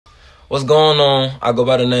What's going on? I go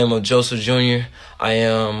by the name of Josephjunior. I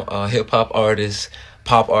am a hip-hop artist,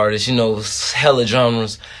 pop artist, you know, hella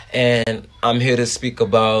genres. And I'm here to speak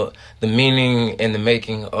about the meaning and the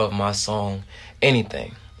making of my song,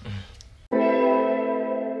 Anything.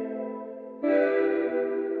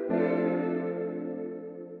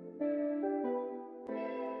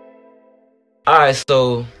 Alright,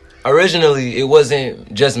 so originally it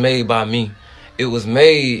wasn't just made by me. It was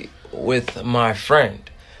made with my friend.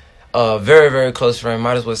 Very, very close friend.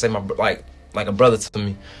 Might as well say my like a brother to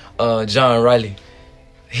me. John Riley.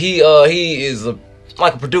 He is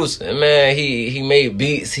like a producer. Man, he made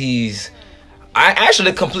beats. He's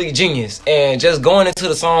actually a complete genius. And just going into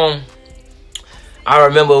the song, I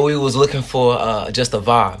remember we was looking for just a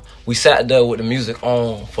vibe. We sat there with the music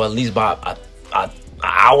on for at least about an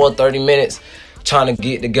hour, 30 minutes, trying to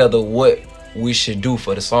get together what we should do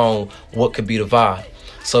for the song, what could be the vibe.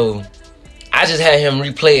 So I just had him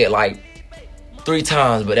replay it like 3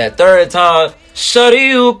 times, but that third time, shawty,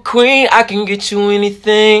 you a queen, I can get you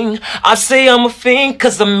anything. I say I'm a fiend,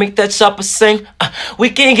 cause I make that chopper sing. We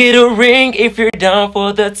can get a ring if you're down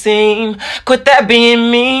for the team. Quit that being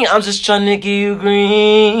mean, I'm just trying to give you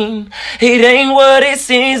green. It ain't what it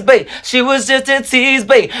seems, babe, she was just a tease,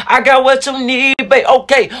 babe. I got what you need, babe,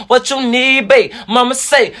 okay, what you need, babe. Mama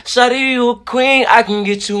say, shawty, you a queen, I can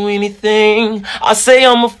get you anything. I say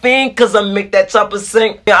I'm a fiend, cause I make that chopper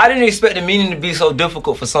sing. Yeah, I didn't expect the meaning to be so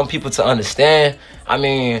difficult for some people to understand. I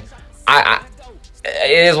mean,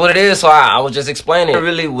 it is what it is, so I was just explaining. It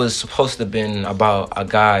really was supposed to have been about a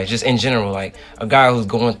guy, just in general, like a guy who's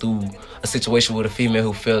going through a situation with a female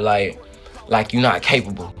who feel like you're not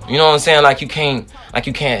capable. You know what I'm saying? Like you can't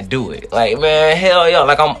do it. Like, man, hell yeah,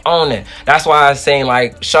 like I'm on it. That's why I'm saying,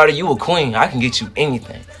 like, shawty, you a queen, I can get you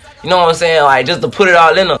anything. You know what I'm saying? Like, just to put it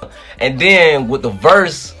all in her. And then with the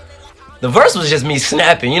verse was just me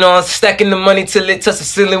snapping, you know, stacking the money till it touch the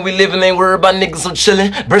ceiling. We living, ain't worried about niggas, I'm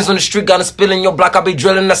chillin'. Birds on the street, got a spillin'. Your block, I be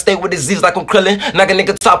drillin'. I stay with disease like I'm krillin'. Knock a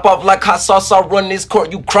nigga top off like hot sauce. I run this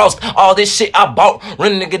court, you crossed. All this shit I bought.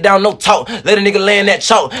 Run a nigga down, no talk. Let a nigga lay in that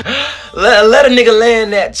chalk. Let a nigga lay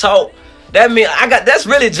in that chalk. That mean, that's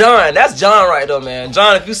really John. That's John right there, man.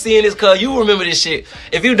 John, if you seeing this, cuz, you remember this shit.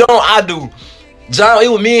 If you don't, I do. John,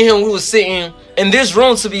 it was me and him, we was sitting in this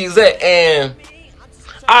room to be exact, and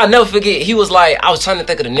I'll never forget, he was like, I was trying to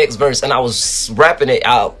think of the next verse, and I was rapping it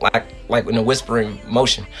out like in a whispering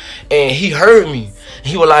motion. And he heard me.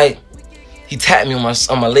 He was like, he tapped me on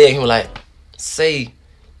my leg. He was like, say,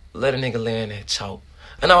 let a nigga lay in that chalk.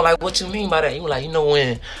 And I was like, what you mean by that? He was like, you know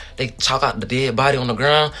when they chalk out the dead body on the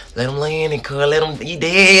ground, let him lay in it, cuz, let him, he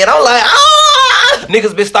dead. I was like, ah!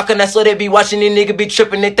 Niggas been stalking that, so they be watching these niggas be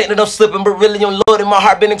tripping. They think that I'm slipping, but really on Lord, and my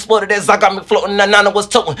heart been exploded. That I got me floating, that nana was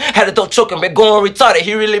toting. Had to throw choking, been going retarded.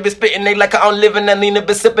 He really been spitting, they like I'm living. That Lena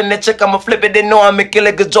been sipping, that chick I'ma flip it. They know I'ma kill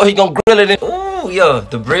it, cause Joe, he gon' grill it. Ooh, yeah,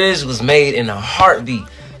 the bridge was made in a heartbeat.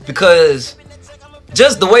 Because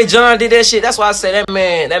just the way John did that shit, that's why I say that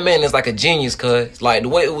man is like a genius, cuz. Like, the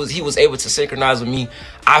way he was able to synchronize with me,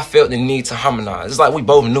 I felt the need to harmonize. It's like we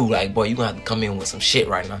both knew, like, boy, you gonna have to come in with some shit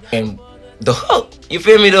right now. And the hook, you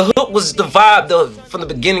feel me? The hook was the vibe from the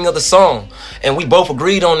beginning of the song. And we both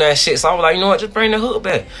agreed on that shit. So I was like, you know what, just bring the hook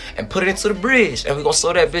back and put it into the bridge. And we're gonna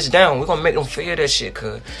slow that bitch down. We're gonna make them feel that shit,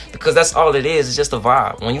 cuz. Because that's all it is. It's just a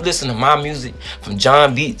vibe. When you listen to my music from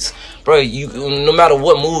John Beats, bro, no matter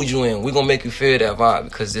what mood you in, we're gonna make you feel that vibe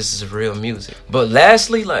because this is real music. But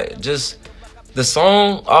lastly, like, just the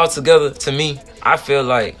song altogether, to me, I feel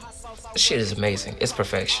like this shit is amazing. It's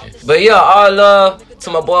perfection. But yeah, all love to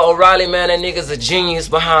my boy O'Reilly, man. That nigga's a genius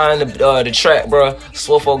behind the track, bro.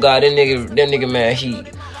 Swear for God, that nigga, man,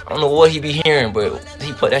 I don't know what he be hearing, but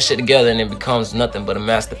he put that shit together and it becomes nothing but a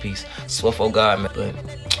masterpiece. Swear for God, man.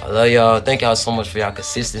 But I love y'all. Thank y'all so much for y'all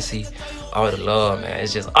consistency. All the love, man.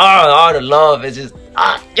 It's just all the love. It's just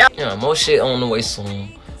yeah. More shit on the way soon.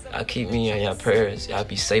 Y'all keep me in y'all prayers. Y'all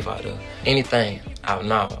be safe out there. Anything out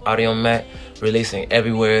now. Audio Mac releasing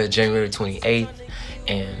everywhere January 28th,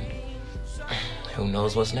 and who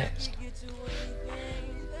knows what's next.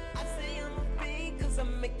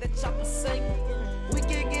 We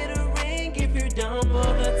can get a ring if you're down for